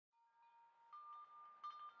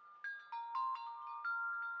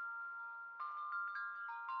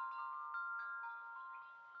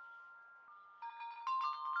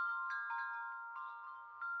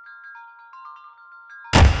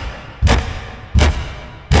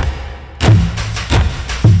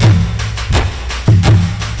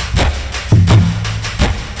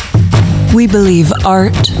We believe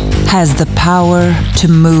art has the power to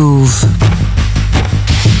move.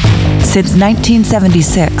 Since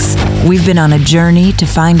 1976, we've been on a journey to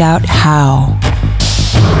find out how.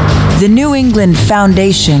 The New England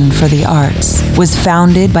Foundation for the Arts was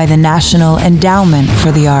founded by the National Endowment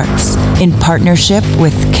for the Arts in partnership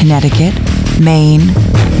with Connecticut, Maine,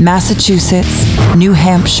 Massachusetts, New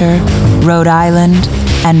Hampshire, Rhode Island,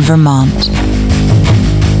 and Vermont.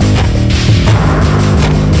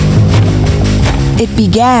 It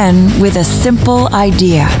began with a simple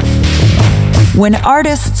idea. When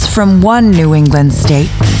artists from one New England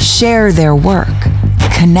state share their work,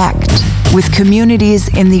 connect with communities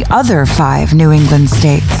in the other 5 New England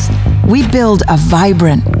states, we build a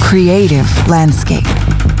vibrant, creative landscape.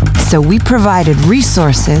 So we provided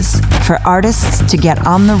resources for artists to get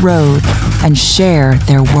on the road and share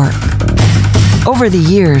their work. Over the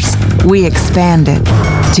years, we expanded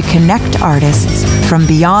to connect artists from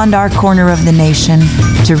beyond our corner of the nation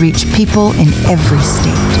to reach people in every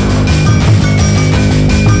state.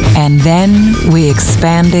 And then we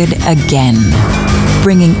expanded again,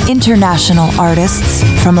 bringing international artists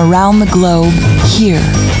from around the globe here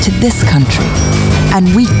to this country.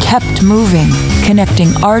 And we kept moving,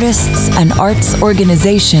 connecting artists and arts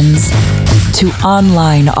organizations to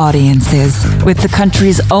online audiences with the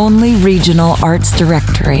country's only regional arts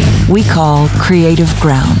directory we call Creative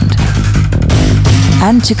Ground.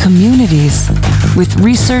 And to communities with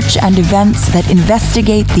research and events that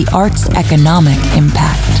investigate the art's economic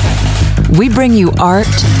impact. We bring you art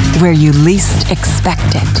where you least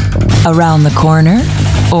expect it, around the corner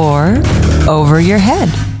or over your head.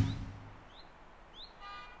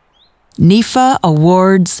 NEFA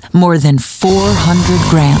awards more than 400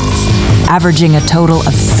 grants, averaging a total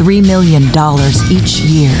of $3 million each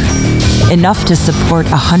year, enough to support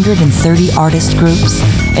 130 artist groups,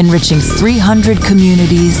 enriching 300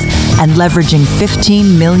 communities, and leveraging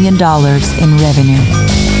 $15 million in revenue.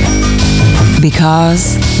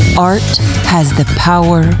 Because art has the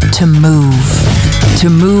power to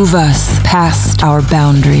move us past our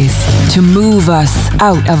boundaries, to move us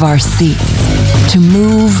out of our seats, to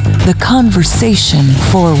move the conversation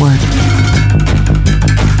forward,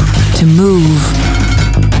 to move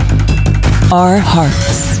our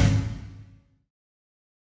hearts.